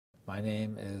My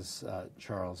name is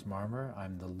Charles Marmar.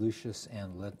 I'm the Lucius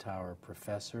N. Littauer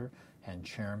Professor and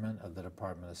Chairman of the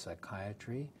Department of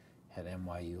Psychiatry at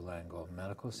NYU Langone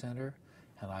Medical Center,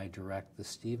 and I direct the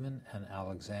Stephen and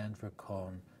Alexandra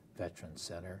Cohen Veterans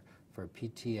Center for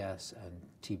PTS and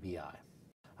TBI.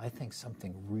 I think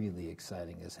something really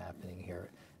exciting is happening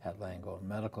here at Langone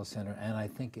Medical Center, and I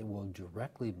think it will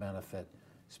directly benefit,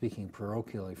 speaking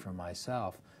parochially for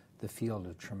myself, the field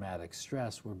of traumatic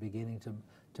stress. We're beginning to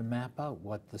map out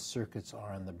what the circuits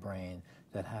are in the brain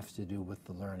that have to do with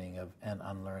the learning of and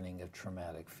unlearning of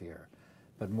traumatic fear.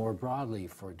 But more broadly,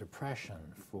 for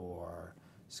depression, for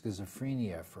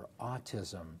schizophrenia, for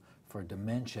autism, for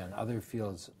dementia, and other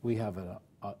fields, we have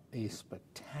a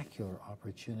spectacular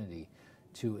opportunity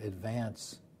to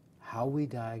advance how we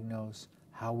diagnose,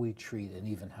 how we treat, and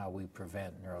even how we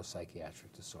prevent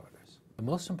neuropsychiatric disorders. The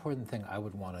most important thing I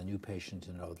would want a new patient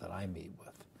to know that I meet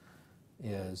with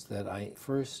is that I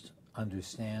first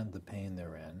understand the pain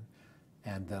they're in,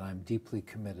 and that I'm deeply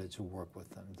committed to work with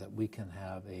them, that we can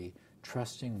have a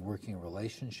trusting working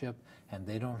relationship, and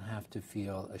they don't have to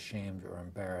feel ashamed or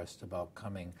embarrassed about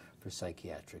coming for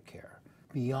psychiatric care.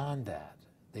 Beyond that,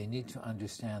 they need to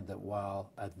understand that while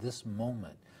at this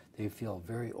moment they feel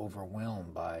very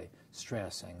overwhelmed by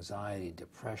stress, anxiety,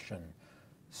 depression,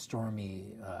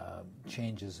 stormy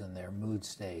changes in their mood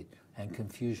state, and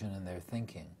confusion in their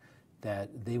thinking,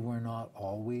 that they were not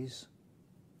always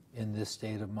in this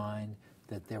state of mind,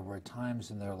 that there were times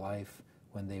in their life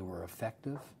when they were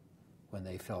effective, when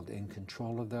they felt in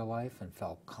control of their life and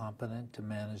felt competent to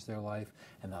manage their life,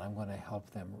 and that I'm going to help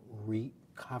them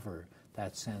recover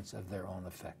that sense of their own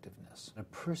effectiveness. A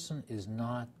person is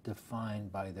not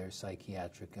defined by their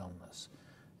psychiatric illness.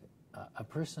 A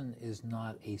person is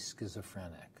not a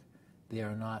schizophrenic. They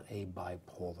are not a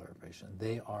bipolar patient.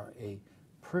 They are a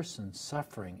person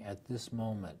suffering at this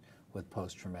moment with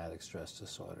post-traumatic stress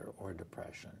disorder or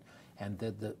depression. And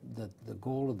that the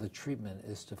goal of the treatment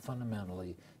is to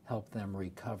fundamentally help them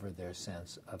recover their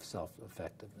sense of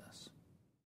self-effectiveness.